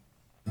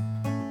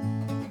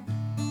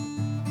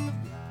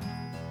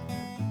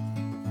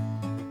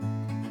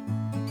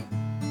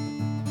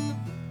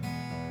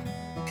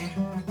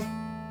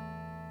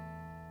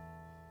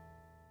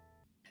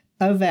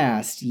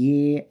Avast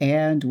ye,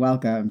 and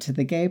welcome to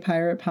the Gay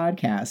Pirate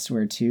Podcast,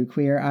 where two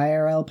queer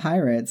IRL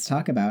pirates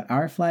talk about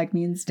Our Flag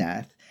Means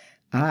Death.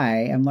 I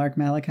am Lark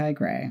Malachi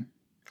Gray.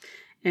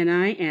 And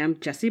I am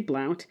Jesse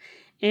Blount,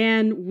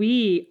 and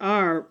we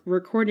are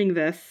recording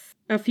this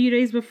a few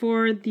days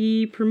before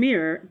the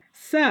premiere.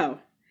 So,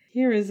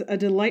 here is a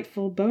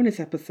delightful bonus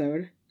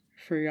episode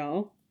for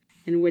y'all,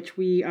 in which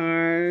we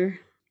are...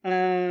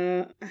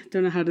 I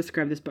don't know how to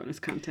describe this bonus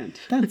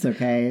content. That's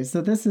okay. So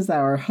this is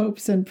our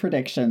hopes and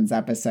predictions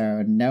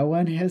episode. No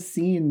one has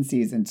seen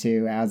season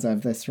 2 as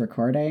of this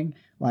recording.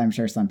 Well, I'm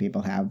sure some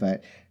people have,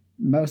 but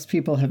most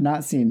people have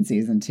not seen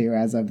season 2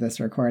 as of this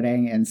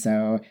recording. And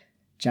so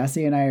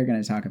Jesse and I are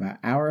going to talk about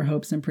our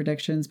hopes and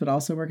predictions, but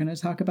also we're going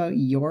to talk about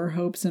your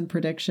hopes and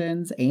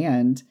predictions.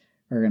 And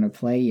we're going to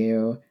play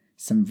you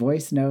some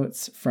voice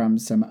notes from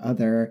some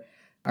other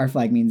Our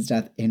Flag Means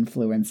Death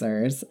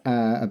influencers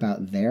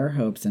about their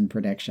hopes and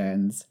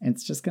predictions.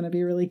 It's just going to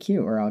be really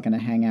cute. We're all going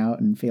to hang out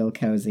and feel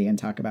cozy and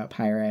talk about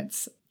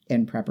pirates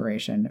in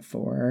preparation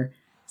for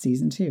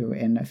season 2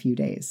 in a few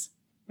days.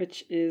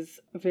 Which is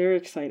very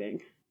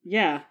exciting.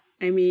 Yeah,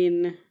 I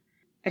mean,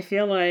 I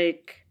feel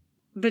like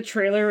the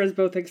trailer is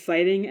both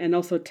exciting and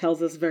also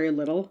tells us very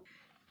little.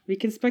 We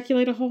can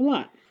speculate a whole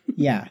lot.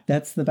 Yeah,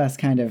 that's the best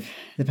kind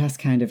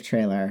of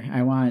trailer.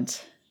 I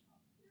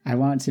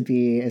want to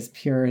be as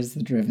pure as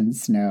the driven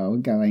snow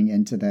going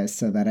into this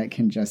so that it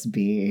can just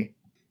be,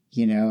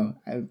 you know,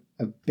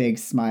 a big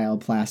smile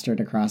plastered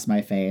across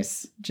my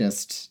face.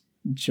 Just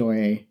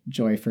joy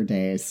for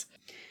days.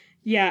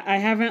 Yeah, I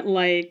haven't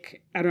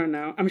I don't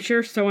know. I'm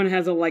sure someone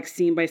has a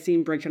scene by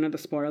scene breakdown of the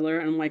spoiler.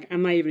 And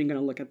I'm not even going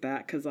to look at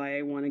that because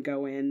I want to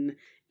go in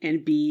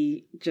and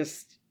be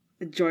just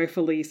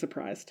joyfully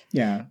surprised.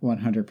 Yeah,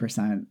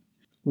 100%.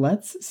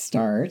 Let's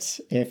start,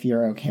 if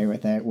you're okay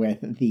with it,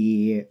 with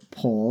the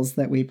polls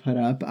that we put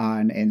up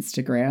on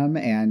Instagram,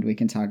 and we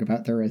can talk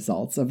about the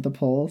results of the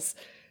polls.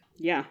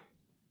 Yeah.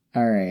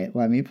 All right,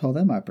 let me pull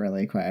them up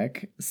really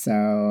quick.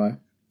 So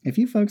if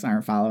you folks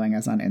aren't following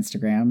us on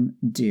Instagram,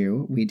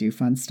 we do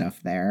fun stuff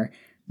there.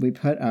 We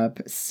put up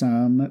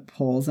some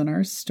polls in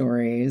our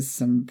stories,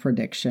 some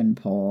prediction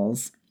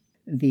polls.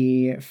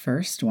 The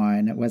first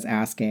one was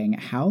asking,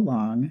 how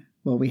long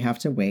will we have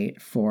to wait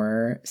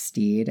for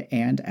Steed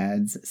and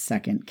Ed's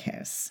second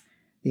kiss?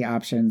 The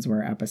options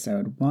were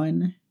episode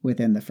 1,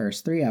 within the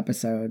first 3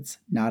 episodes,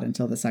 not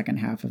until the second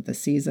half of the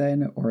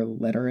season, or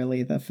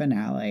literally the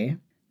finale.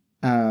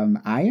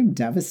 I am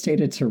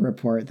devastated to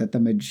report that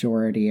the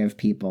majority of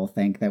people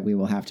think that we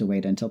will have to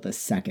wait until the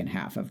second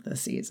half of the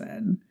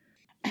season.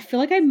 I feel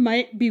like I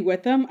might be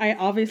with them. I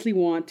obviously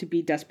want to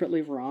be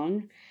desperately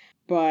wrong,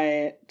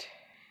 but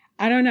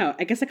I don't know.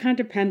 I guess it kind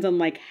of depends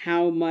on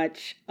how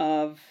much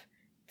of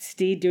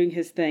Steed doing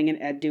his thing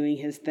and Ed doing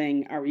his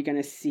thing are we going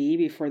to see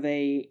before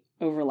they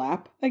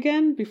overlap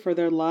again, before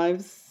their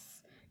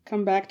lives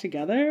come back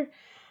together?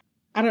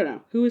 I don't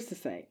know. Who is to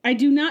say? I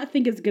do not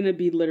think it's going to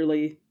be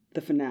literally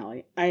the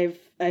finale. I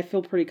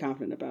feel pretty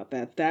confident about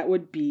that. That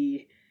would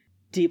be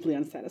deeply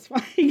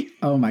unsatisfying.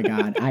 Oh my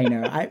God. I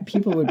know.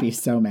 People would be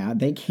so mad.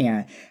 They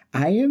can't.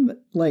 I am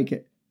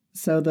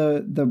so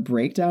the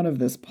breakdown of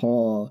this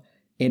poll,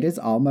 it is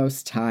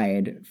almost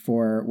tied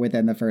for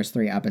within the first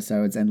 3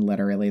 episodes and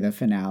literally the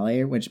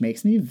finale, which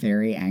makes me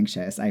very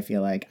anxious. I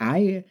feel like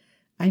I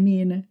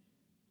mean,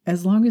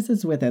 as long as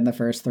it's within the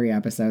first 3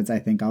 episodes, I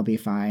think I'll be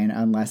fine,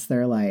 unless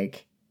they're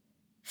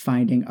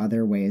finding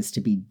other ways to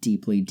be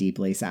deeply,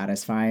 deeply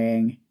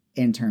satisfying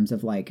in terms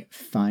of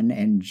fun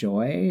and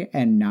joy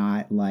and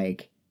not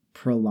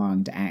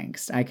prolonged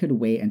angst. I could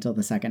wait until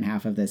the second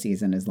half of the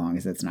season as long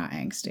as it's not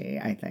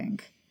angsty, I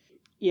think.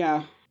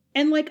 Yeah.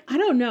 And I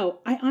don't know.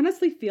 I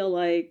honestly feel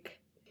like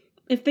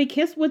if they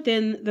kiss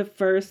within the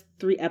first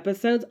 3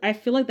 episodes, I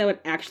feel like that would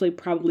actually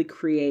probably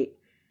create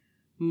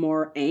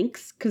more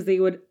angst because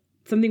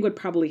something would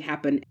probably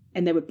happen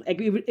and it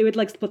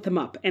would split them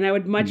up. And I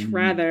would much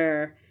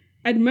rather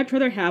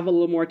have a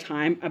little more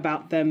time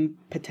about them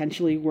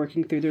potentially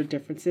working through their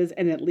differences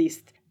and at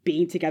least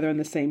being together on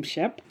the same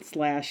ship /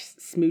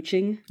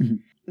 smooching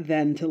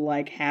than to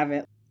have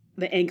it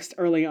the angst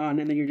early on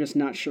and then you're just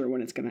not sure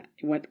when it's gonna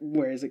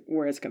where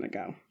it's gonna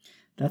go.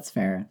 That's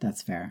fair.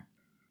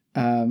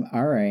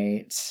 All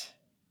right.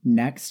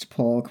 Next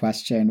poll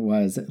question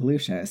was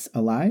Lucius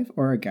alive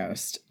or a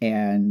ghost?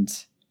 And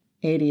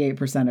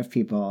 88% of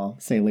people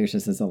say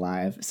Lucius is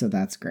alive, so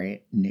that's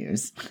great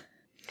news.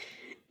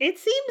 It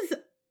seems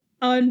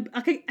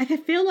I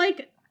feel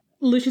like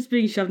Lucius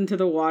being shoved into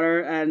the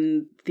water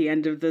and the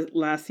end of the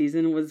last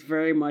season was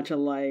very much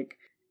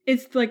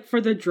it's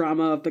for the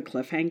drama of the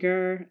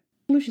cliffhanger.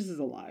 Lucius is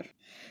alive.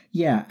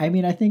 Yeah, I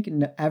mean, I think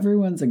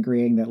everyone's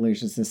agreeing that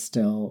Lucius is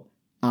still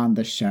on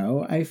the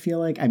show. I feel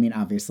like, I mean,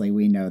 obviously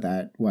we know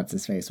that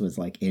What's-His-Face was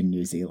in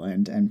New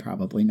Zealand and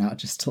probably not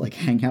just to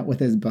hang out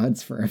with his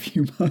buds for a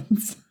few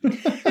months.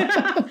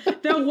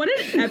 Though what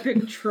an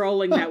epic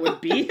trolling that would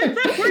be if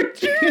that were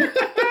true.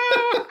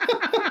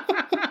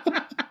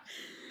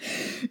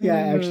 Yeah,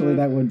 actually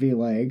that would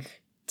be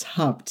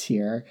top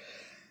tier.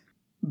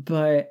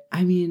 But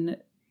I mean,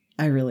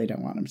 I really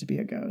don't want him to be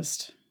a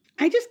ghost.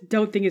 I just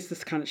don't think it's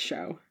this kind of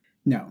show.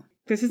 No.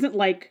 This isn't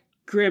like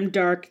grim,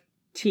 dark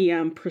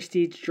TM,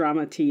 prestige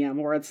drama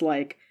TM, where it's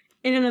like,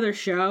 in another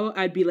show,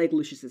 I'd be like,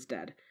 Lucius is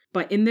dead.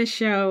 But in this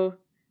show,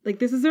 like,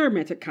 this is a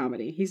romantic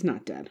comedy. He's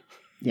not dead.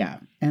 Yeah,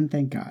 and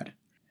thank God.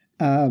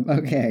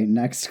 Okay,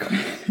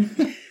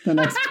 the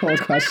next poll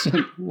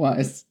question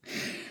was,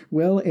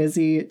 will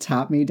Izzy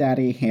Top Me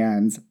Daddy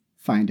Hands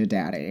find a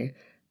daddy?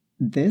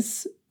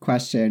 This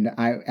question,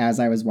 as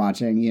I was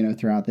watching,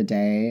 throughout the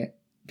day,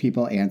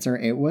 people answer,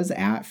 it was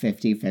at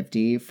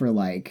 50-50 for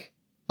like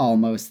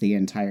almost the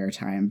entire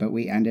time, but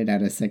we ended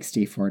at a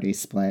 60-40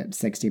 split.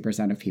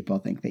 60% of people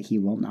think that he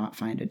will not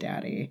find a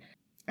daddy.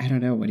 I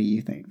don't know. What do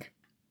you think?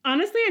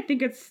 Honestly, I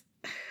think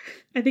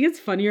it's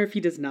funnier if he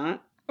does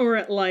not.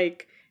 Or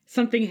like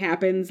something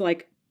happens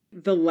like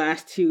the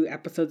last 2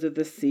 episodes of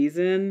this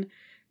season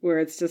where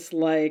it's just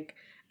like,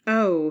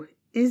 oh,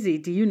 Izzy,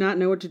 do you not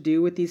know what to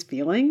do with these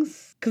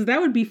feelings? Because that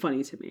would be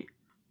funny to me.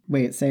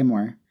 Wait, say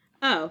more.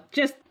 Oh,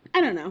 just,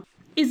 I don't know.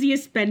 Izzy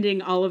is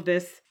spending all of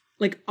this,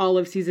 like all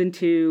of season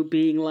 2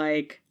 being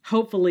like,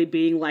 hopefully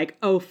being like,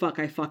 oh fuck,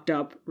 I fucked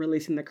up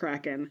releasing the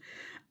Kraken.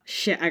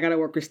 Shit, I gotta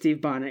work with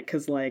Steve Bonnet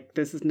because like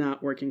this is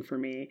not working for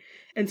me.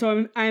 And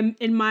so I'm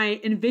in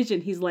my envision,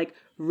 he's like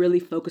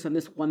really focused on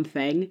this one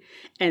thing,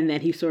 and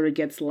then he sort of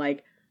gets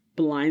like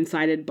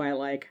blindsided by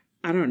like,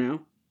 I don't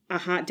know, a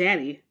hot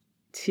daddy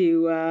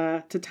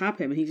to top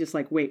him, and he's just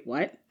like, wait,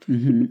 what?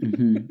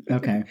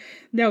 Okay.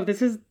 No,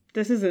 this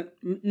isn't.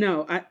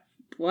 No,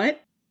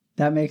 what?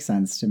 That makes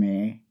sense to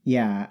me.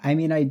 Yeah, I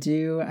mean,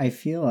 I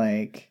feel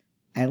like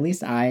at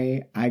least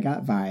I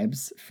got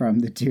vibes from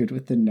the dude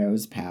with the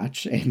nose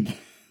patch in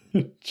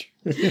the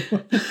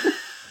trailer.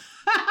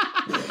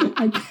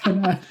 I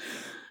cannot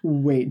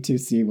wait to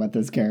see what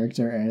this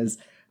character is.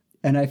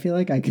 And I feel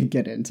like I could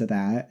get into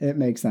that. It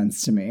makes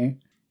sense to me.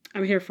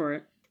 I'm here for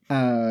it.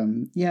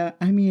 Yeah,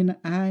 I mean,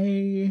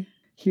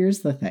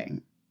 here's the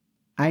thing.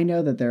 I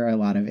know that there are a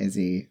lot of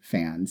Izzy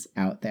fans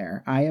out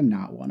there. I am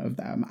not one of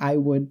them. I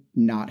would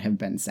not have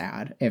been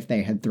sad if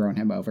they had thrown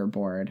him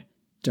overboard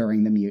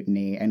during the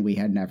mutiny and we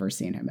had never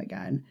seen him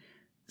again.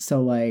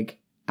 So, like,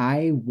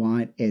 I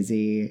want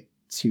Izzy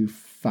to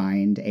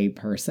find a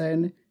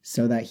person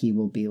so that he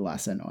will be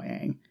less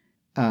annoying.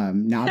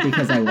 Not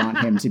because I want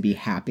him to be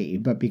happy,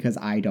 but because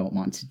I don't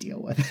want to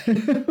deal with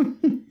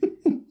it.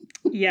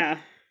 Yeah.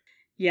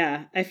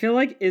 I feel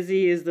like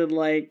Izzy is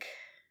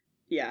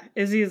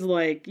Izzy is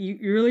like,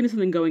 you really need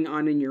something going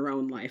on in your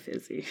own life,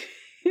 Izzy,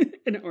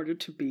 in order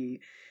to be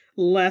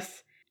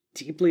less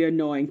deeply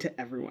annoying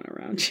to everyone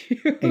around you.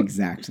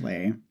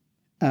 Exactly.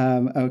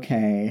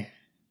 Okay.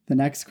 The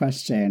next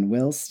question.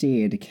 Will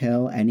Steed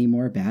kill any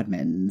more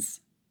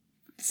badmintons?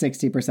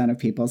 60% of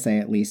people say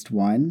at least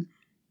one.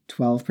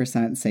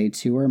 12% say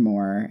 2 or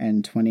more.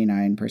 And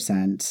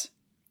 29%,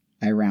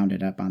 I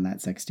rounded up on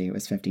that 60. It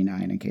was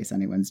 59 in case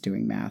anyone's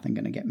doing math and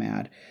going to get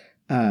mad.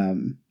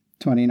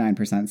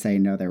 29% say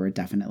no, there were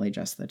definitely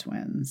just the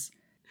twins.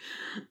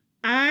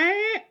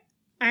 I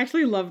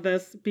actually love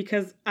this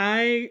because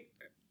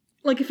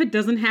if it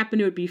doesn't happen,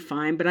 it would be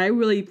fine, but I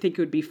really think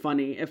it would be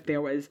funny if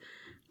there was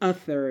a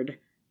third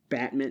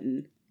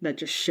badminton that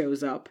just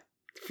shows up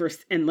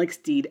first and like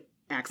Steed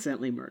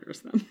accidentally murders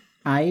them.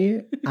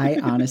 I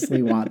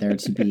honestly want there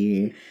to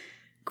be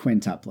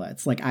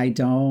quintuplets. Like, I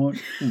don't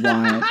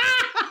want...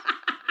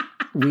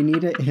 We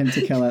need him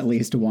to kill at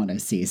least one a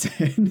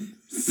season.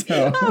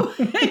 So. Oh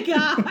my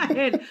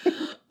God.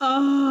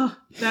 Oh,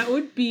 that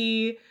would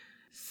be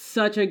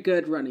such a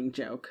good running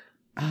joke.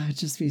 It'd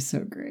just be so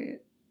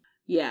great.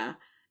 Yeah.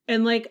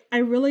 And like,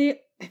 I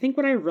think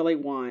what I really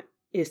want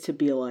is to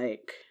be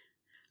like,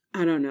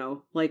 I don't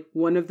know, like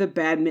one of the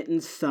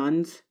badminton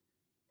sons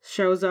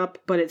shows up,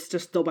 but it's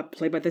just still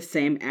played by the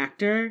same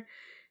actor.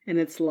 And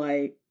it's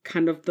like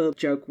kind of the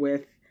joke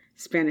with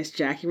Spanish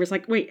Jackie where it's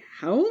like, wait,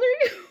 how old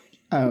are you?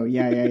 Oh,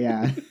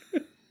 yeah.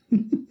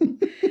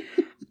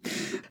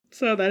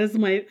 So that is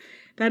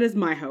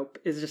my hope,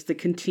 is just to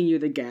continue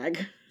the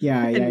gag.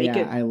 Yeah, and make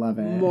it I love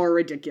it. More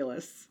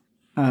ridiculous.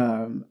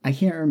 I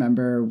can't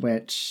remember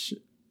which,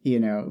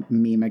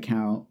 meme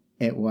account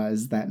it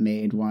was that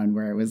made one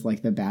where it was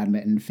like the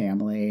badminton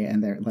family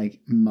and their like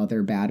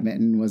Mother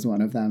Badminton was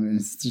one of them. And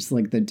it's just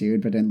like the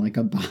dude, but in like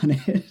a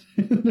bonnet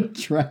and a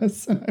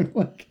dress. And I'm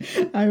like,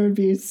 I would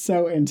be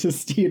so into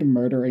Steed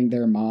murdering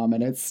their mom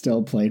and it's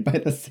still played by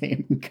the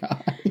same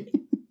guy.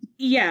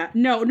 Yeah,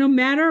 no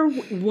matter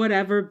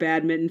whatever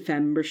badminton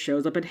fan member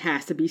shows up, it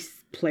has to be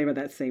played by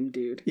that same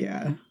dude.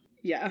 Yeah.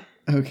 Yeah.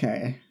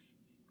 Okay.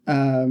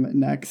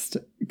 Next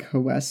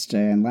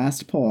question.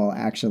 Last poll,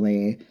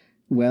 actually.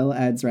 Will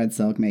Ed's Red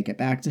Silk make it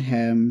back to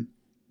him?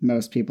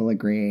 Most people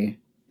agree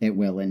it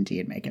will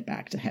indeed make it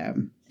back to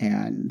him.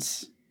 And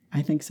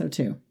I think so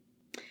too.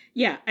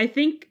 Yeah, I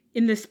think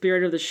in the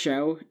spirit of the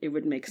show, it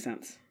would make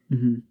sense.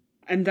 Mm-hmm.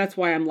 And that's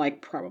why I'm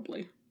like,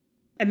 probably.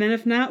 And then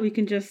if not, we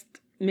can just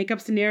make up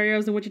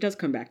scenarios in which it does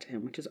come back to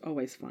him, which is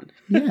always fun.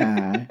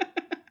 Yeah.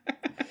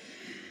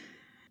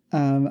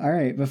 All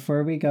right.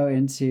 Before we go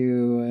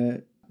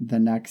into the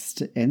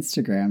next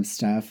Instagram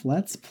stuff,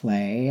 let's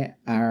play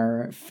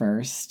our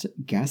first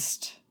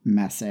guest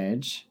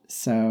message.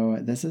 So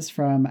this is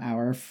from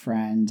our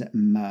friend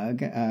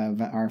Mug of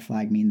Our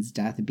Flag Means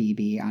Death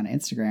BB on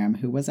Instagram,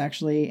 who was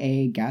actually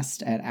a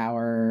guest at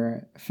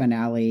our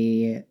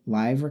finale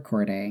live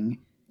recording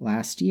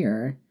last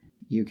year.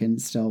 You can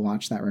still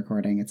watch that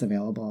recording. It's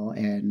available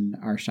in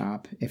our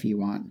shop if you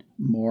want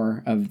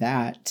more of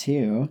that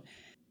too.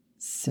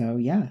 So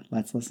yeah,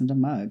 let's listen to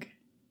Mug.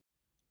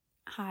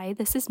 Hi,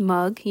 this is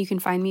Mug. You can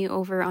find me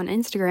over on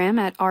Instagram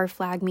at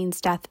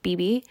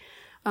ourflagmeansdeathbb.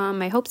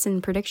 My hopes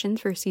and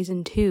predictions for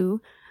season 2.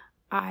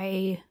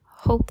 I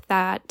hope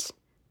that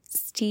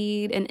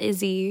Steed and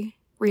Izzy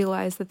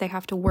realize that they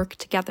have to work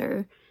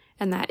together,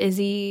 and that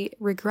Izzy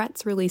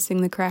regrets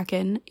releasing the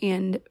Kraken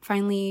and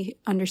finally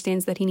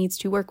understands that he needs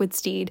to work with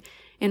Steed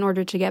in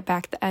order to get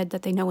back the Ed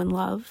that they know and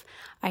love.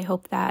 I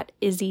hope that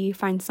Izzy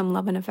finds some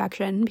love and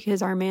affection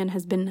because our man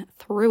has been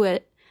through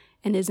it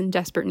and is in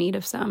desperate need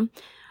of some.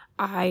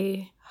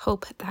 I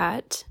hope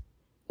that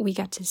we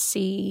get to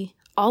see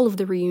all of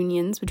the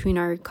reunions between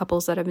our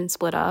couples that have been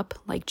split up,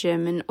 like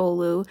Jim and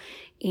Olu,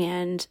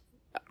 and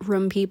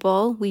room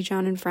people,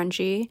 Lee-John and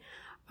Frenchie.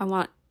 I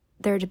want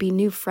there to be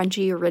new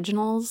Frenchie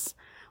originals.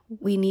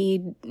 We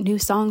need new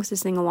songs to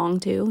sing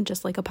along to,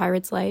 just like A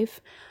Pirate's Life.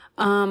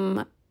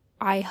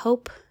 I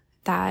hope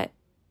that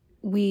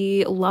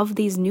we love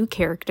these new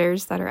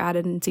characters that are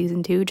added in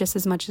season 2 just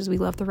as much as we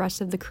love the rest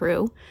of the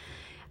crew.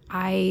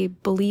 I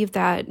believe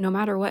that no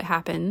matter what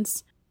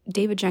happens,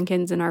 David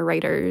Jenkins and our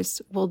writers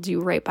will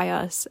do right by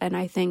us, and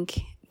I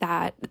think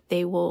that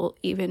they will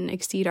even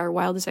exceed our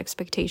wildest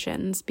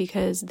expectations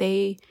because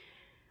they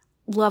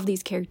love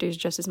these characters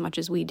just as much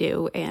as we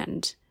do,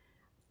 and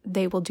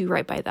they will do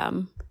right by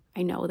them.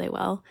 I know they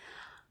will.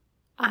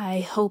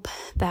 I hope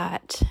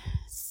that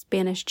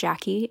Spanish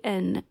Jackie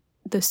and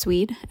the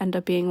Swede end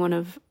up being one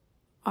of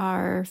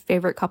our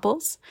favorite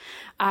couples.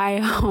 I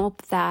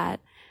hope that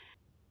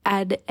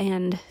Ed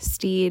and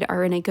Steed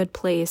are in a good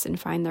place and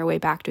find their way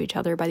back to each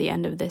other by the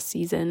end of this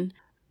season.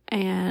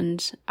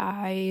 And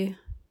I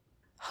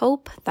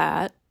hope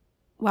that,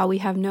 while we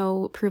have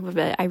no proof of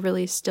it, I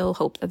really still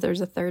hope that there's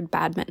a third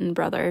Badminton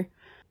brother.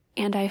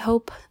 And I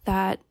hope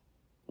that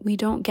we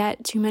don't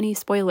get too many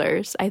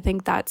spoilers. I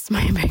think that's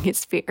my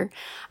biggest fear.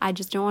 I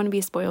just don't want to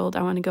be spoiled.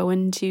 I want to go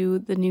into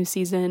the new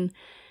season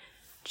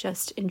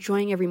just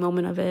enjoying every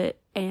moment of it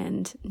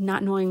and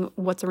not knowing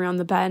what's around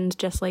the bend,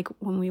 just like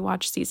when we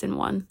watched season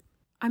 1.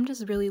 I'm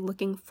just really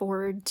looking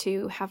forward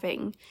to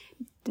having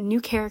new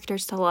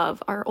characters to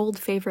love, our old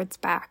favorites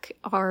back,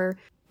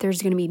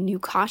 there's going to be new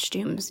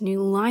costumes,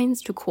 new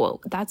lines to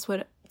quote. That's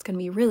what it's going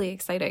to be really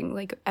exciting.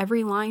 Like,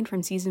 every line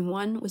from season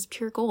 1 was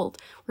pure gold.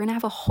 We're going to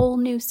have a whole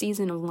new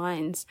season of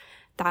lines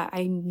that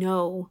I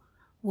know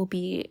will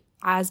be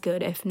as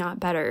good, if not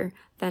better,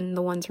 than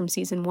the ones from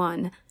season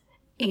 1.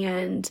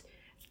 And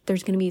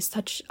there's going to be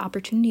such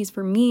opportunities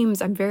for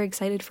memes. I'm very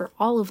excited for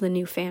all of the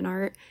new fan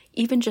art.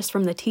 Even just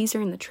from the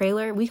teaser and the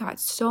trailer, we got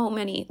so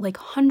many, like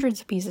hundreds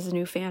of pieces of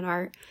new fan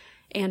art.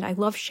 And I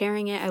love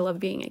sharing it. I love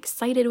being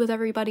excited with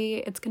everybody.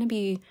 It's going to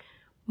be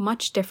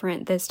much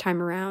different this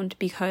time around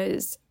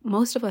because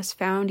most of us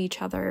found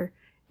each other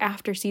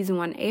after season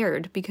 1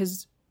 aired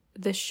because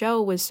the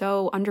show was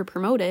so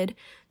under-promoted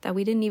that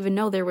we didn't even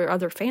know there were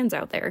other fans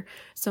out there.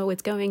 So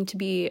it's going to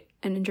be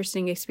an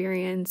interesting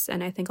experience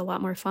and I think a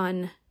lot more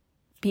fun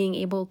being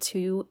able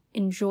to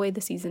enjoy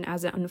the season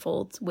as it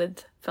unfolds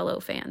with fellow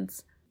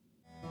fans.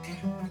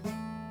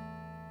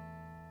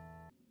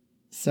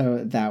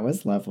 So that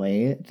was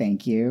lovely.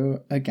 Thank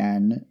you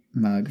again,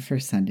 Mug, for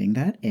sending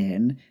that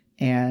in.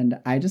 And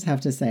I just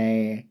have to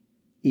say,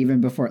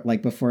 even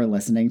before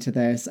listening to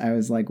this, I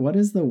was like, what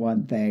is the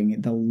one thing,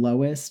 the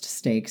lowest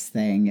stakes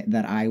thing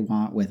that I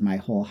want with my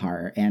whole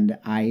heart? And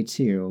I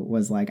too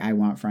was like, I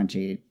want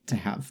Frenchie to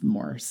have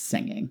more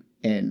singing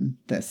in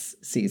this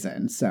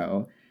season.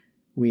 So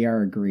we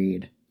are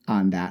agreed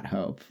on that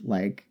hope.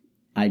 Like,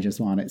 I just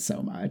want it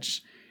so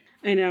much.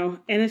 I know.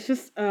 And it's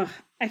just,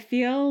 I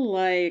feel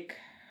like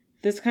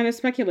this kind of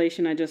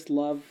speculation I just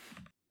love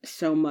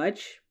so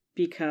much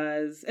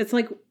because it's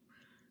like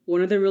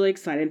one of the really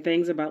exciting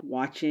things about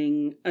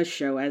watching a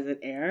show as it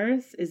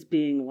airs is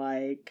being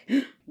like,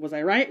 was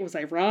I right? Was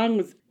I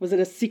wrong? Was it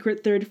a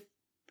secret third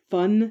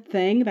fun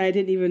thing that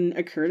didn't even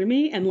occur to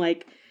me? And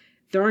like,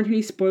 there aren't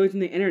any spoilers on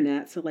the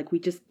internet, so like we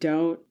just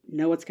don't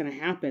know what's going to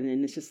happen.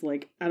 And it's just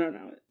like, I don't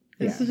know.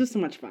 This is just so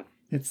much fun.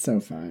 It's so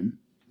fun.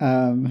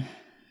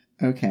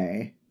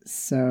 Okay,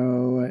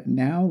 so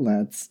now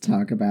let's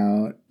talk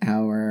about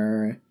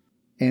our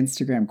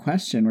Instagram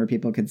question where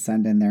people could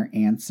send in their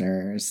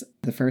answers.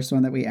 The first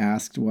one that we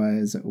asked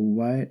was,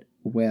 what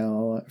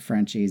will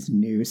Frenchie's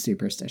new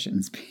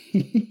superstitions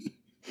be?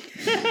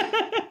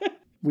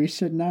 We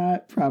should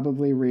not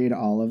probably read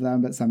all of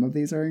them, but some of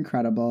these are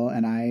incredible.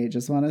 And I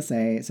just want to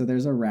say, so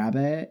there's a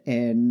rabbit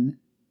in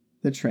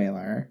the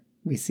trailer.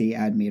 We see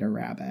Ed meet a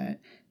rabbit.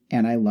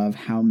 And I love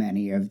how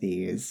many of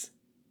these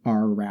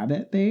are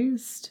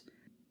rabbit-based.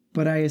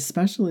 But I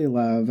especially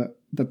love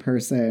the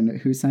person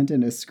who sent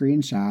in a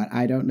screenshot,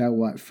 I don't know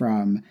what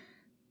from,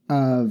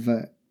 of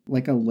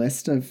like a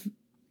list of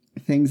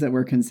things that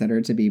were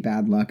considered to be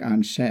bad luck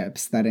on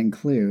ships that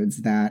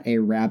includes that a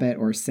rabbit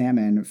or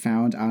salmon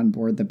found on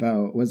board the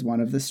boat was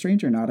one of the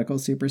stranger nautical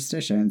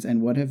superstitions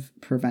and would have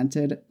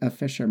prevented a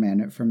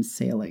fisherman from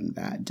sailing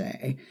that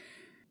day.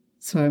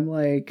 So I'm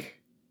like,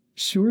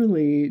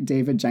 surely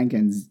David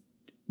Jenkins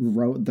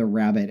wrote the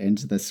rabbit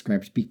into the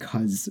script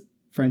because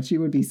Frenchie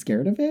would be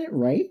scared of it,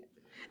 right?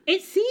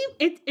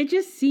 It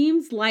just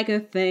seems like a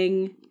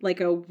thing,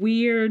 like a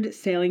weird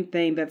sailing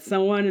thing that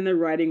someone in the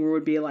writing room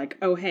would be like,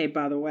 oh hey,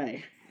 by the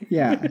way.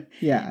 Yeah.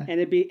 Yeah.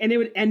 and it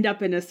would end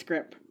up in a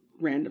script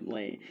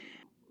randomly.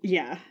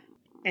 Yeah.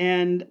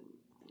 And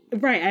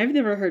right, I've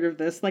never heard of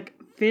this. Like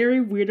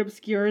very weird,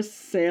 obscure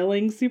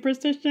sailing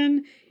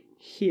superstition.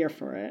 Here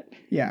for it.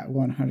 Yeah,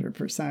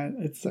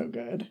 100%. It's so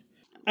good.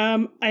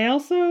 I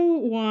also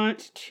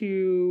want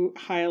to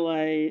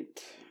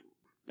highlight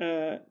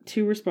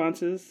two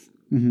responses.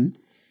 Mm-hmm.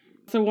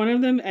 So one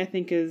of them I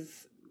think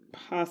is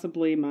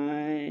possibly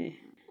my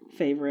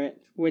favorite,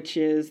 which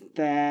is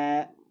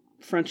that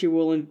Frenchie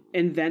will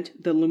invent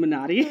the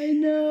Illuminati. I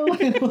know.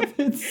 I love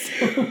it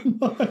so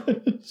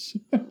much.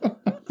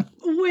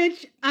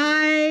 Which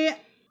I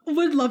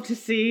would love to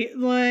see.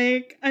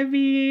 Like, I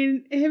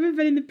mean, him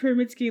inventing the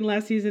pyramid scheme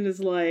last season is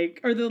like,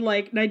 or the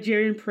like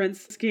Nigerian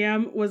prince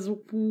scam was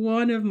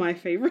one of my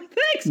favorite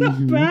things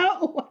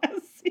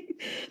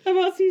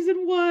about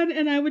season 1,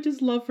 and I would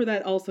just love for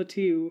that also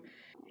to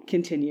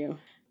continue.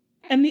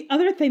 And the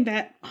other thing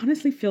that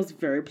honestly feels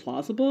very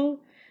plausible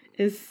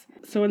is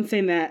someone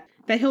saying that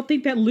he'll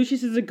think that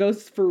Lucius is a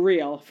ghost for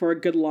real for a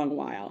good long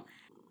while.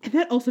 And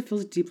that also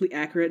feels deeply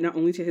accurate, not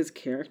only to his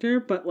character,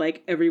 but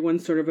like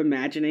everyone's sort of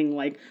imagining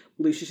like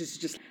Lucius is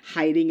just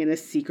hiding in a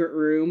secret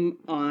room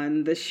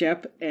on the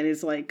ship and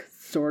is like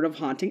sort of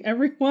haunting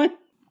everyone.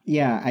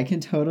 Yeah, I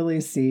can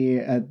totally see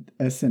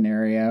a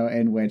scenario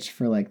in which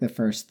for like the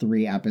first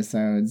 3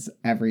 episodes,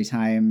 every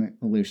time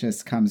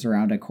Lucius comes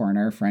around a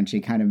corner,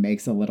 Frenchie kind of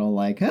makes a little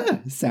like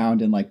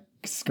sound and like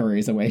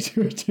scurries away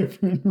to a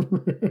different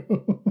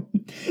room.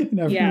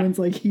 And everyone's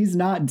like, he's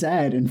not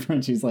dead. And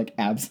Frenchie's like,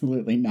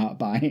 absolutely not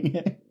buying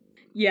it.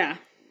 Yeah,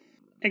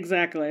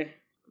 exactly.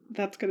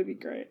 That's going to be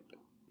great.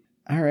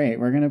 All right,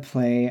 we're going to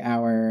play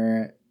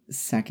our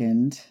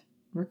second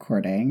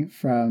recording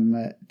from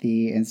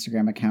the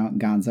Instagram account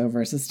Gonzo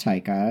versus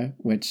Taika,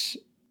 which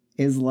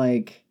is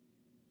like,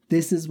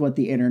 this is what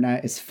the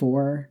internet is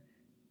for.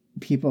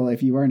 People,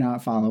 if you are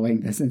not following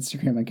this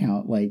Instagram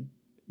account, like,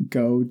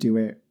 go do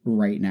it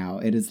right now.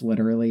 It is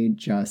literally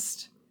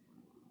just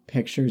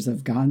pictures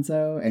of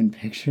Gonzo and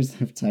pictures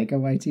of Taika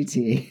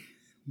Waititi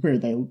where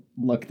they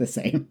look the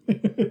same.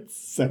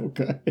 It's so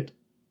good.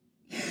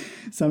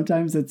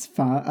 Sometimes it's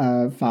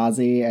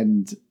Fozzie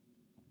and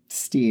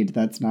Steed.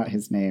 That's not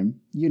his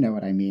name. You know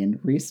what I mean.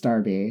 Rhys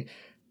Darby.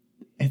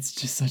 It's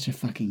just such a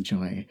fucking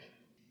joy.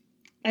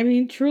 I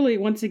mean, truly,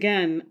 once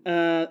again,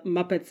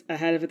 Muppets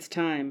ahead of its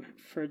time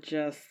for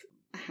just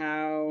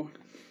how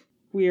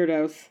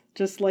weirdos,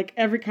 just like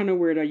every kind of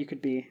weirdo you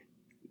could be,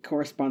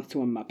 corresponds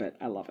to a Muppet.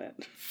 I love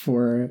it.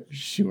 For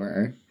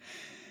sure.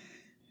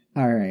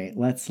 All right,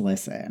 let's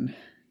listen.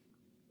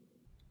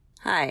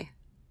 Hi,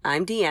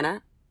 I'm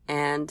Deanna,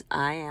 and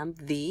I am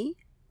the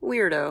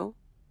weirdo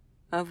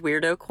of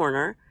Weirdo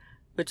Corner,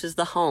 which is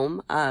the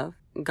home of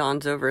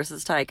Gonzo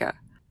versus Taika.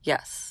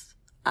 Yes,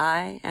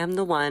 I am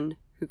the one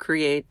who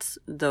creates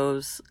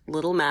those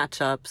little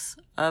matchups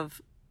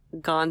of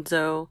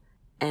Gonzo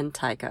and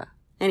Taika.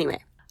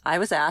 Anyway, I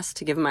was asked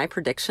to give my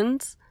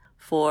predictions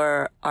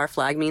for Our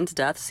Flag Means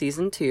Death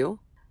Season 2,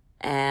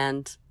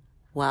 and,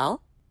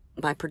 well,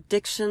 my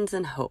predictions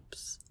and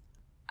hopes.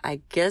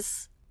 I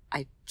guess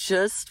I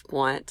just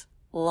want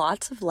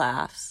lots of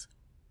laughs,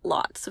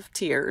 lots of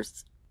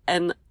tears,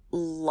 and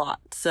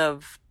lots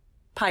of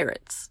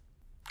pirates.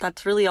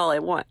 That's really all I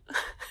want.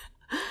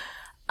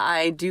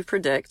 I do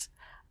predict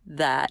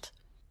that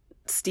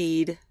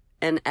Steed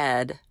and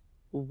Ed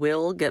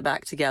will get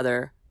back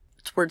together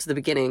towards the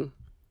beginning,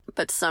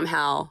 but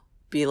somehow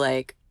be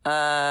like,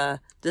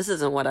 this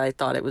isn't what I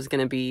thought it was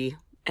going to be.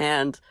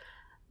 And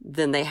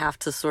then they have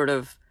to sort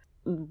of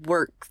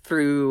work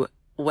through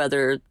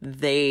whether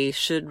they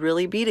should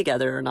really be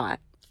together or not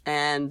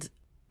and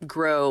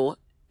grow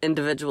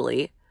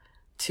individually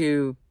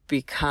to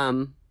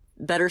become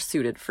better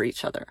suited for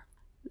each other.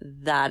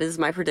 That is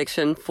my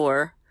prediction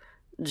for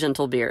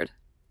Gentlebeard.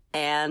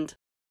 And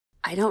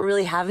I don't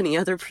really have any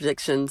other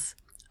predictions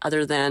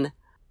other than,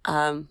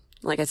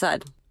 like I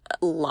said,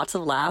 lots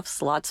of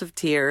laughs, lots of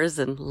tears,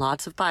 and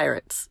lots of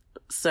pirates.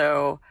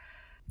 So,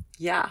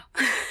 yeah.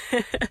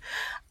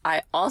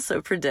 I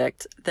also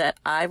predict that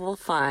I will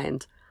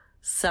find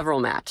several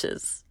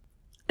matches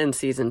in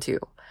season 2.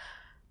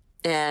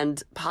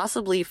 And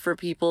possibly for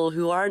people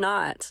who are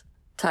not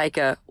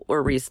Taika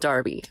or Rhys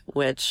Darby,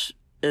 which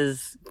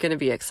is going to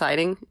be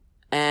exciting.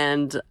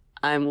 And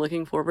I'm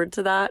looking forward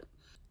to that.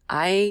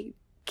 I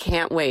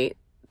can't wait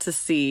to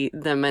see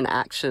them in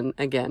action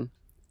again.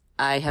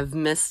 I have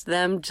missed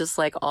them just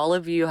like all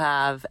of you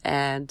have,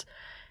 and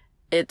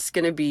it's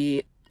going to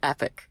be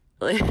epic.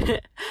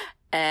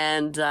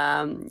 And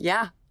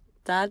yeah,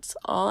 that's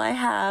all I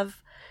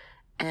have.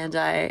 And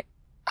I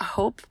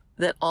hope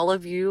that all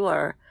of you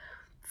are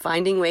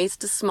finding ways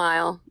to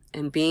smile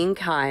and being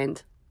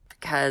kind,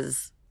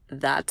 because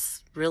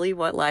that's really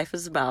what life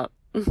is about.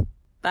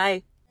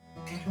 Bye.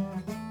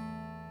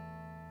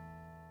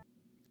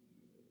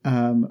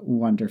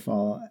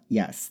 Wonderful.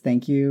 Yes.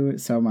 Thank you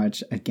so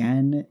much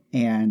again.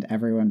 And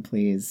everyone,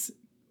 please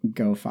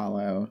go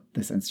follow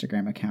this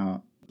Instagram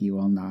account. You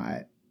will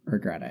not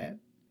regret it.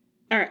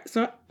 All right.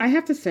 So I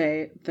have to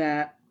say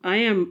that I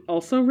am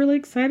also really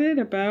excited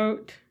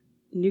about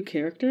new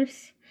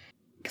characters,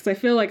 because I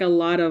feel like a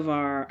lot of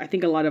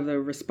the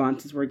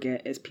responses we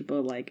get is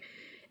people like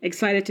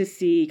excited to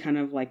see kind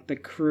of like the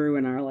crew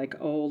and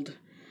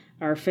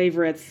our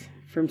favorites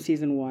from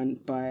season 1.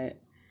 But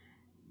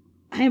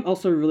I am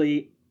also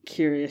really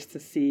curious to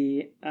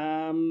see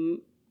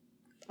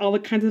all the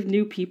kinds of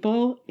new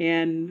people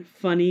and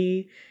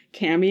funny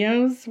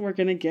cameos we're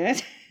going to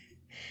get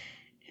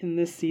in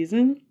this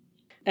season.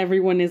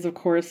 Everyone is, of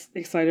course,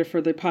 excited for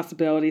the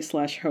possibility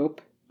 / hope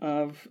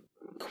of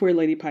queer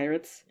lady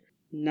pirates,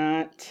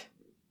 not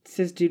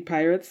cis dude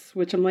pirates,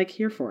 which I'm like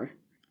here for.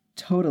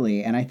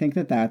 Totally. And I think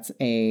that that's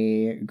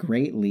a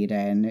great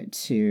lead-in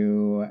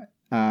to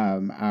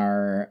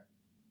our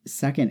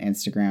second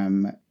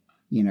Instagram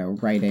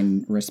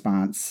write-in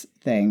response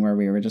thing, where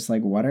we were just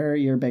like, what are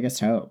your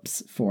biggest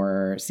hopes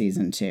for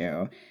season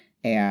 2?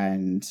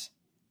 And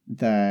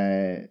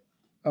the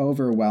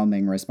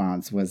overwhelming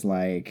response was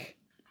like,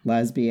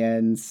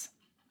 lesbians,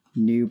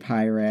 new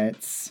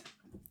pirates,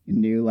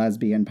 new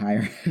lesbian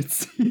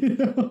pirates.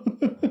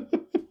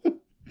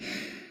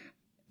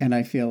 And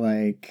I feel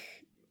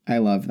like I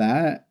love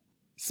that.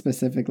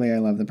 Specifically, I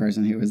love the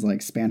person who was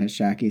like Spanish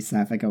Jackie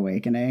Sapphic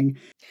Awakening.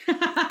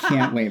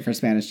 Can't wait for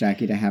Spanish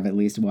Jackie to have at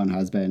least one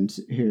husband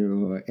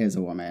who is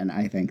a woman.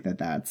 I think that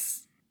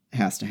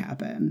has to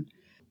happen.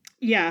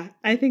 Yeah,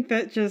 I think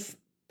that just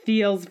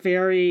feels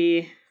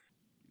very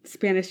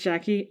Spanish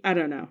Jackie. I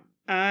don't know.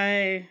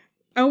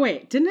 Oh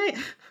wait, didn't I?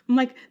 I'm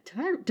like,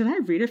 did I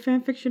read a fan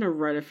fiction or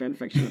write a fan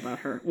fiction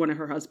about one of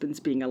her husbands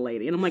being a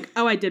lady? And I'm like,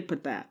 oh, I did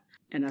put that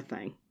in a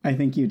thing. I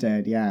think you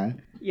did, yeah.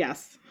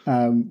 Yes.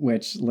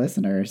 Which,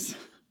 listeners,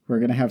 we're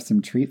going to have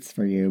some treats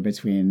for you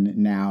between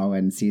now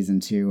and season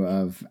 2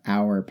 of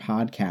our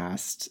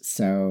podcast.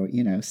 So,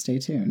 stay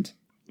tuned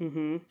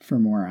for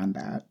more on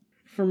that.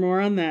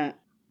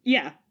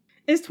 Yeah.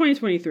 It's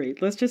 2023.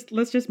 Let's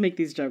just make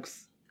these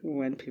jokes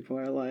when people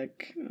are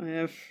like, I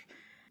have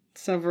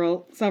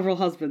several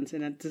husbands,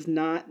 and it does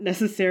not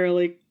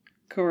necessarily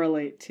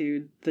correlate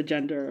to the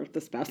gender of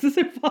the spouses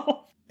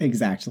involved.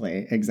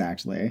 Exactly.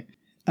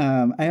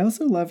 I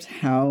also loved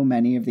how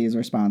many of these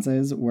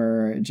responses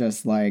were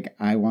just like,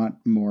 I want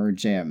more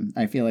Jim.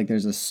 I feel like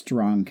there's a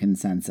strong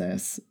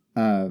consensus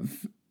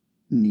of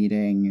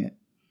needing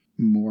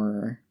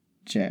more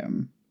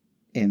Jim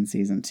in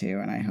season 2,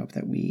 and I hope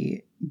that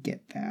we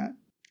get that.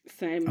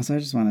 Same. Also, I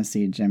just want to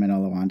see Jim and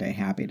Oluwande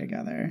happy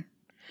together.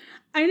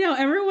 I know,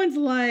 everyone's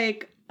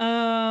like,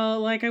 I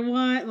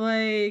want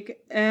like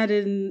Ed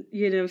and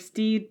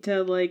Steed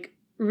to like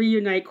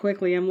reunite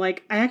quickly. I'm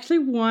like, I actually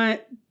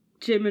want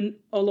Jim and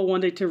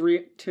Oluwande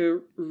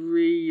to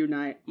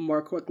reunite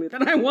more quickly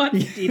than I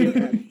want Steed and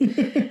Ed,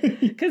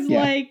 because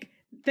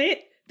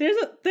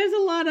there's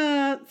a lot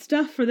of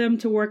stuff for them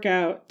to work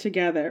out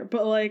together,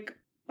 but like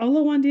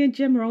Oluwande and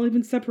Jim are only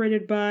been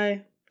separated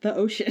by the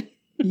ocean.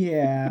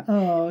 Yeah.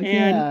 Oh, and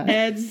yeah.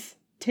 Ed's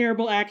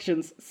terrible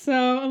actions.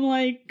 So I'm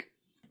like,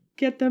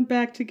 get them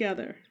back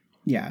together.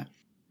 Yeah,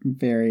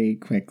 very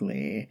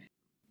quickly.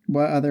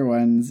 What other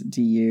ones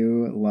do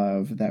you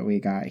love that we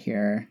got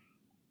here?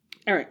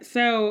 All right,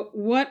 so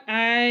what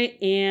I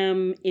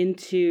am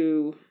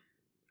into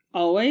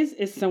always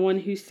is someone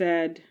who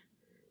said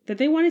that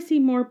they want to see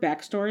more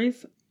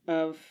backstories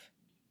of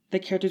the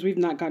characters we've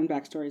not gotten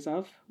backstories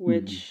of,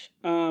 which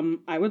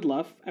I would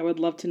love. I would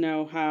love to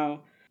know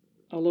how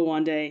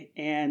Oluwande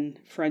and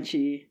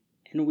Frenchie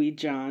and Wee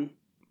John,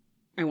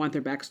 I want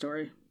their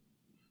backstory.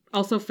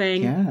 Also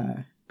Fang.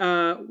 Yeah.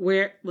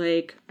 Where,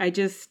 like, I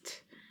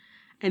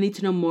need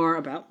to know more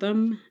about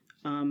them,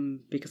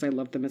 because I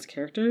love them as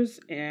characters,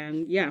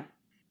 and yeah.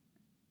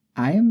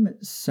 I am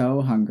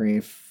so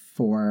hungry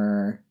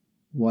for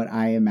what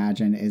I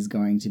imagine is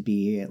going to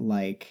be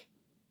like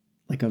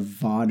a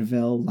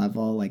vaudeville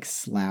level, like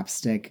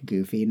slapstick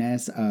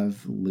goofiness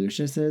of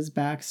Lucius's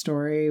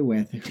backstory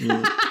with,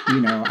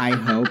 I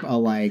hope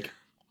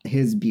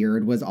his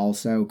beard was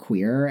also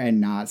queer and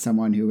not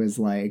someone who was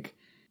like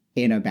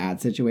in a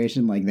bad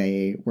situation. Like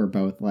they were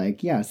both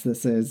like, yes,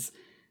 this is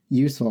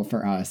useful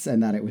for us.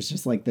 And that it was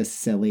just like the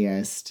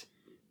silliest,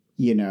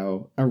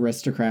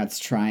 aristocrats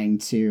trying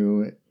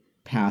to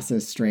pass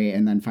as straight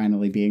and then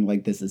finally being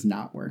like, this is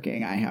not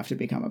working. I have to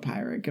become a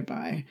pirate.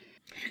 Goodbye.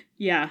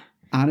 Yeah.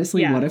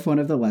 Honestly, What if one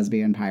of the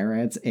lesbian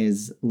pirates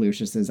is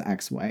Lucius's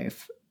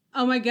ex-wife?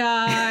 Oh my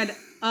God.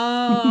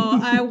 Oh,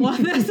 I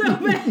want that so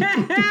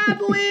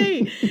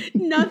badly.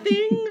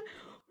 nothing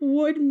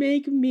would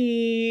make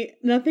me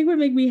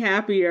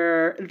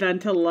happier than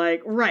to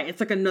like, right, it's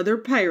like another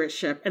pirate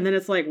ship, and then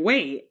it's like,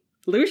 wait,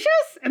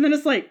 Lucius? And then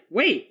it's like,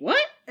 wait,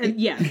 what? And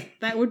yes,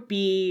 that would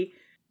be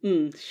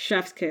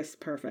chef's kiss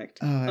perfect.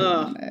 Oh, I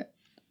want it.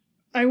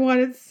 I want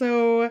it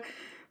so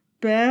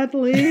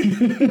badly.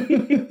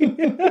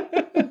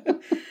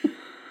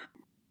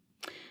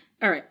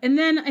 All right. And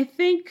then I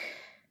think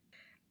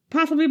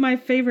possibly my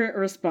favorite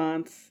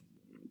response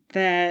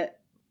that,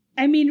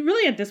 I mean,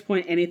 really at this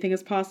point, anything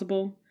is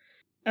possible.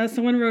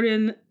 Someone wrote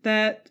in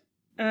that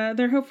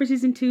their hope for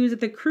season 2 is that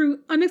the crew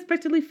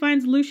unexpectedly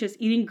finds Lucius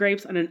eating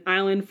grapes on an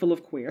island full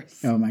of queers.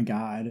 Oh my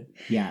God.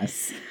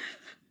 Yes.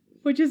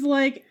 Which is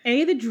like,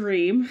 A, the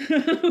dream.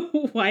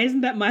 Why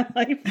isn't that my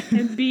life?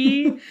 And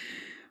B,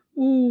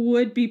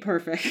 would be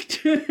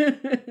perfect.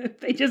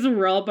 They just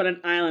roll up on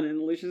an island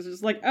and Lucius is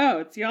just like, oh,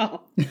 it's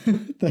y'all.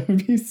 That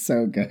would be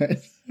so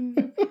good.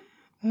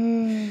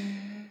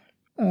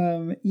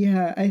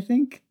 Yeah, I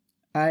think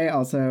I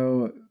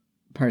also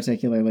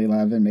particularly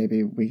love, and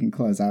maybe we can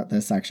close out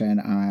this section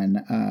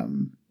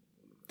on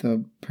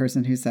the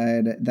person who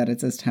said that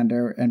it's as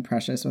tender and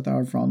precious with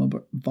our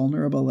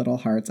vulnerable little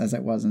hearts as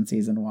it was in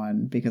season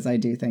 1, because I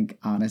do think,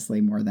 honestly,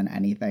 more than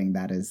anything,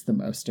 that is the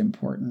most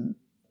important,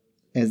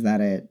 is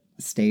that it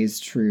stays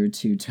true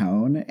to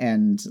tone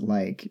and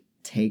like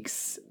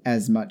takes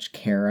as much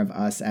care of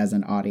us as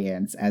an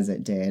audience as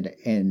it did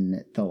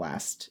in the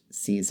last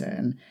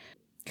season,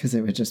 because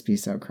it would just be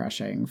so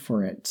crushing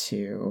for it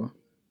to,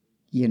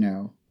 you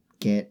know,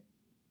 get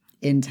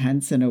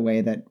intense in a way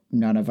that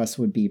none of us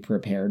would be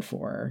prepared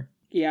for.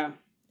 Yeah.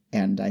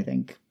 And I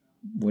think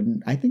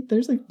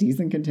there's like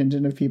decent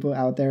contingent of people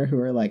out there who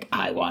are like,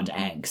 I want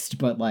angst,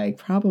 but like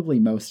probably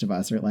most of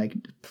us are like,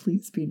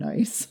 please be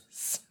nice.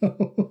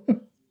 So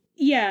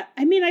yeah,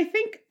 I mean, I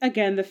think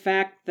again the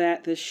fact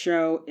that the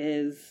show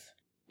is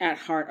at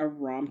heart a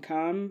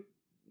rom-com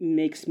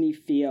makes me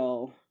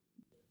feel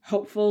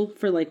hopeful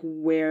for like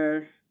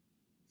where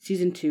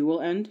season 2 will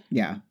end.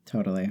 Yeah,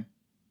 totally.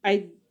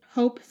 I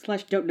hope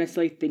 / don't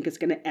necessarily think it's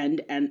going to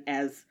end and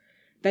as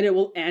that it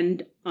will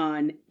end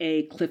on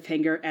a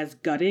cliffhanger as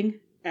gutting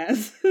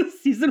as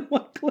season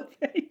 1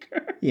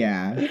 cliffhanger.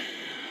 Yeah.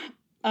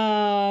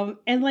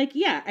 And like,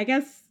 yeah, I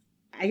guess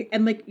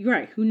and like, you're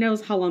right, who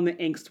knows how long the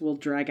angst will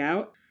drag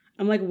out.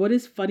 I'm like, what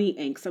is funny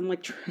angst? I'm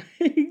like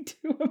trying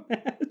to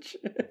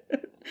imagine.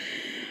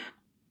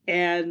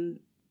 And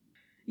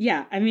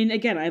yeah, I mean,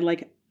 again,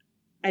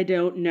 I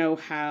don't know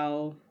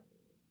how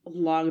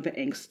long the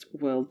angst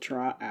will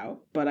draw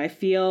out, but I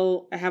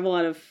feel I have a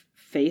lot of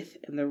faith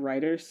in the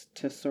writers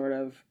to sort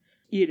of,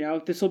 you know,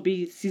 this will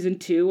be season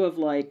 2 of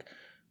like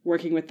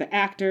working with the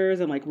actors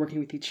and like working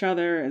with each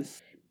other and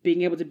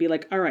being able to be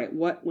like, all right,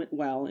 what went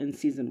well in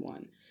season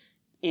 1?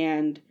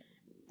 And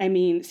I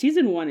mean,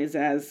 season 1 is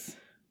as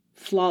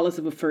flawless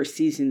of a first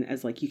season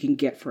as like you can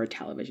get for a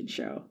television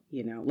show,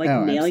 you know, like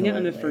nailing it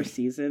on the first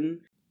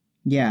season.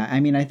 Yeah, I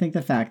mean, I think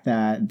the fact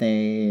that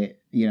they,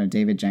 you know,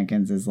 David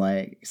Jenkins is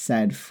like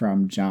said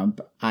from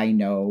jump, I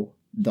know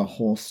the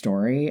whole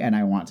story and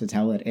I want to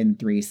tell it in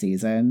 3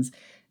 seasons,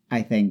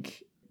 I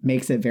think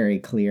makes it very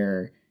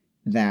clear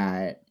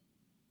that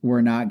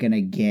we're not going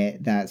to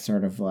get that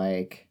sort of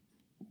like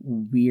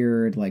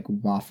weird, like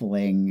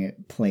waffling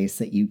place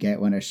that you get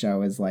when a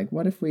show is like,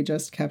 what if we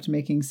just kept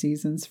making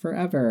seasons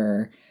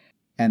forever?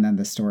 And then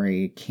the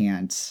story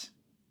can't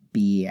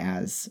be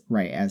as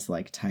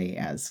like tight,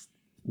 as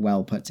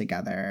well put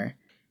together.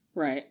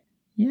 Right.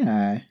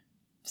 Yeah.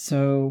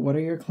 So what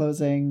are your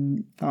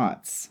closing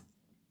thoughts?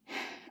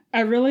 I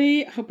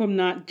really hope I'm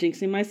not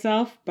jinxing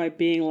myself by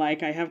being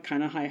like, I have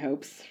kind of high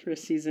hopes for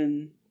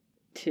season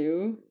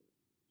 2.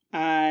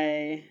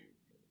 I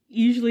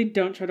usually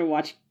don't try to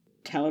watch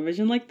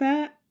television like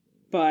that,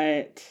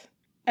 but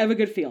I have a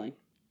good feeling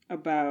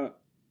about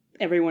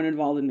everyone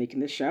involved in making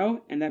this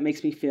show, and that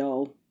makes me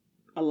feel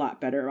a lot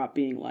better about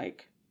being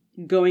like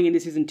going into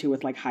season 2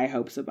 with like high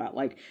hopes about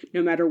like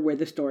no matter where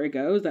the story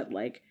goes, that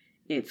like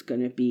it's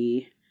gonna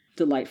be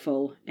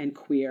delightful and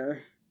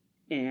queer,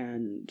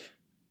 and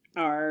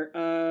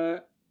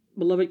our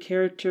beloved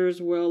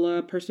characters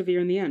will persevere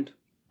in the end.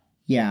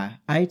 Yeah,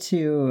 I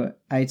too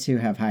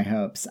have high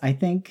hopes. I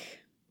think,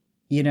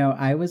 you know,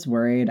 I was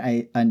worried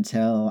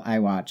until I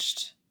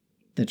watched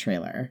the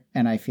trailer,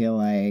 and I feel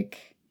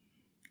like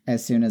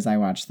as soon as I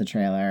watched the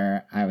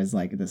trailer, I was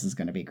like, this is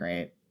going to be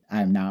great.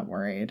 I'm not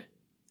worried.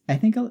 I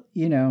think,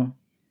 you know,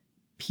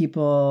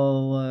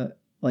 people,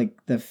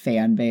 like the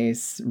fan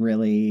base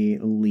really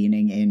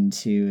leaning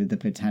into the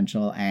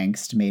potential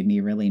angst made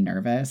me really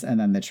nervous. And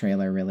then the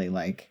trailer really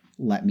like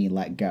let me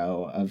let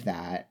go of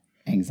that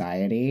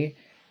anxiety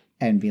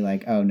and be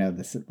like, oh no,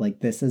 this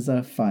is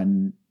a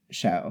fun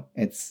show.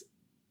 It's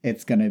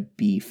going to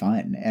be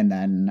fun. And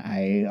then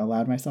I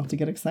allowed myself to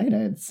get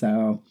excited.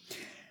 So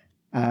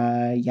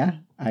yeah,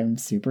 I'm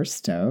super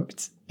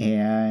stoked.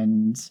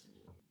 And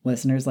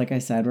listeners, like I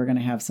said, we're going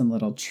to have some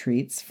little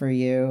treats for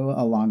you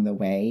along the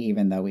way,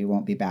 even though we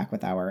won't be back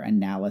with our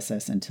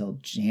analysis until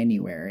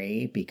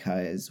January,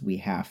 because we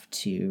have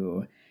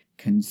to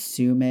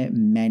consume it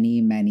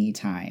many, many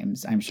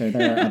times. I'm sure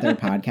there are other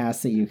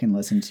podcasts that you can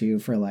listen to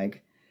for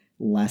like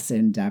less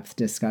in-depth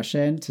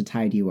discussion to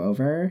tide you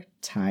over.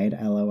 Tide,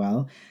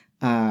 LOL.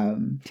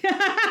 Wasn't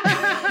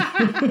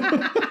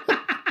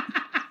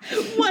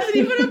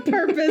even a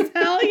purpose.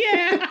 Hell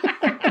yeah.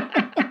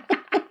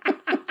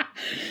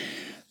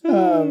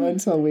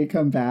 Until we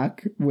come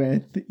back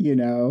with, you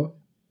know,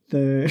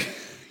 the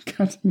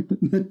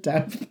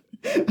depth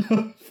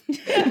of...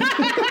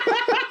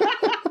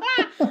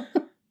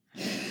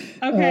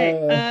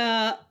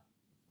 Okay.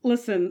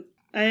 Listen,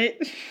 I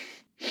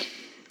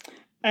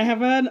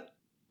have an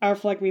Our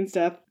Flag Means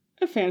Death,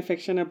 a fan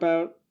fiction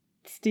about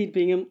Steed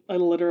being a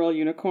literal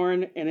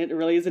unicorn, and it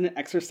really is an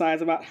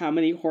exercise about how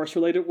many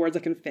horse-related words I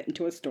can fit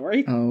into a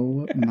story.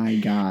 Oh my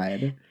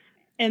god.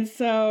 And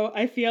so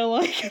I feel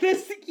like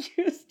this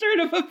turn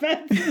of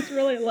events is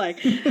really like,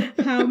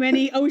 how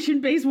many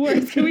ocean-based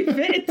words can we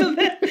fit into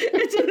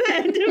the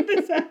end of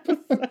this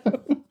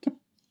episode?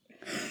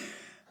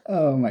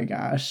 Oh my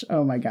gosh.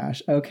 Oh my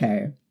gosh.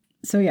 Okay.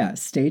 So yeah,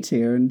 stay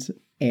tuned,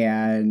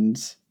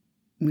 and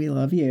we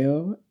love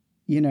you,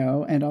 you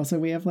know, and also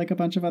we have like a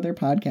bunch of other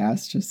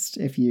podcasts. Just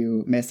if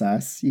you miss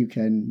us, you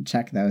can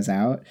check those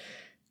out.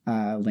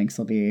 Links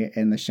will be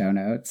in the show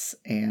notes.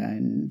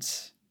 And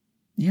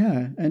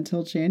yeah,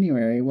 until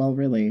January, well,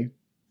 really,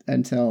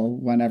 until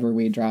whenever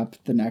we drop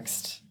the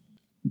next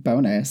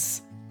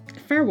bonus.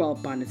 Farewell,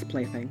 bonus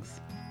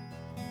playthings.